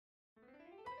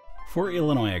For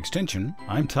Illinois Extension,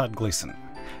 I'm Todd Gleason.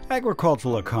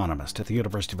 Agricultural economists at the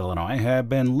University of Illinois have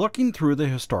been looking through the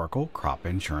historical crop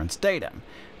insurance data.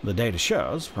 The data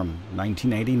shows, from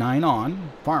 1989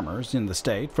 on, farmers in the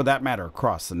state, for that matter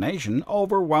across the nation,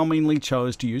 overwhelmingly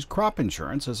chose to use crop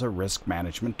insurance as a risk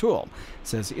management tool,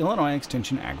 says Illinois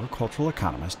Extension agricultural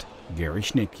economist Gary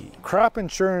Schnitke. Crop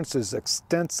insurance is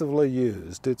extensively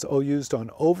used. It's used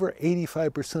on over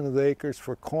 85% of the acres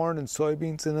for corn and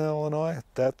soybeans in Illinois.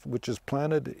 That which is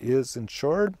planted is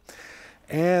insured.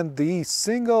 And the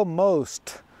single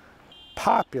most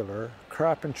popular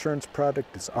crop insurance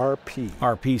product is RP.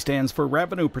 RP stands for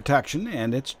Revenue Protection,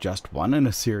 and it's just one in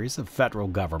a series of federal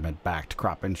government-backed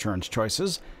crop insurance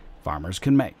choices farmers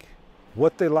can make.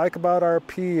 What they like about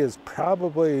RP is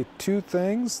probably two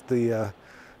things. The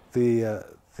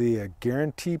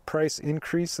guarantee price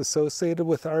increase associated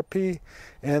with RP,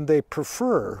 and they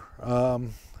prefer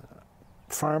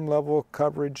farm-level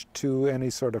coverage to any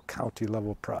sort of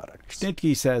county-level product.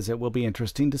 Schnitke says it will be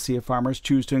interesting to see if farmers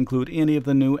choose to include any of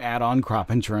the new add-on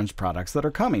crop insurance products that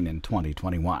are coming in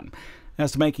 2021.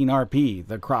 As to making RP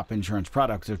the crop insurance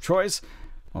product of choice,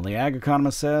 well, the ag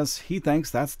economist says he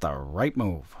thinks that's the right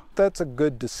move. That's a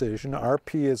good decision.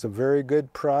 RP is a very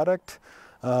good product.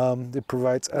 It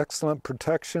provides excellent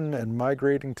protection, and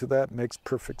migrating to that makes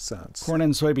perfect sense. Corn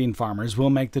and soybean farmers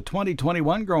will make the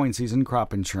 2021 growing season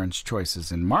crop insurance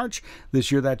choices in March.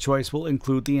 This year, that choice will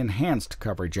include the Enhanced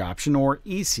Coverage Option, or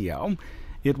ECO.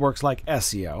 It works like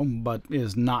SEO, but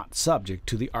is not subject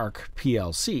to the ARC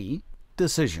PLC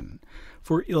decision.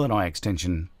 For Illinois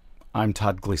Extension, I'm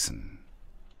Todd Gleason.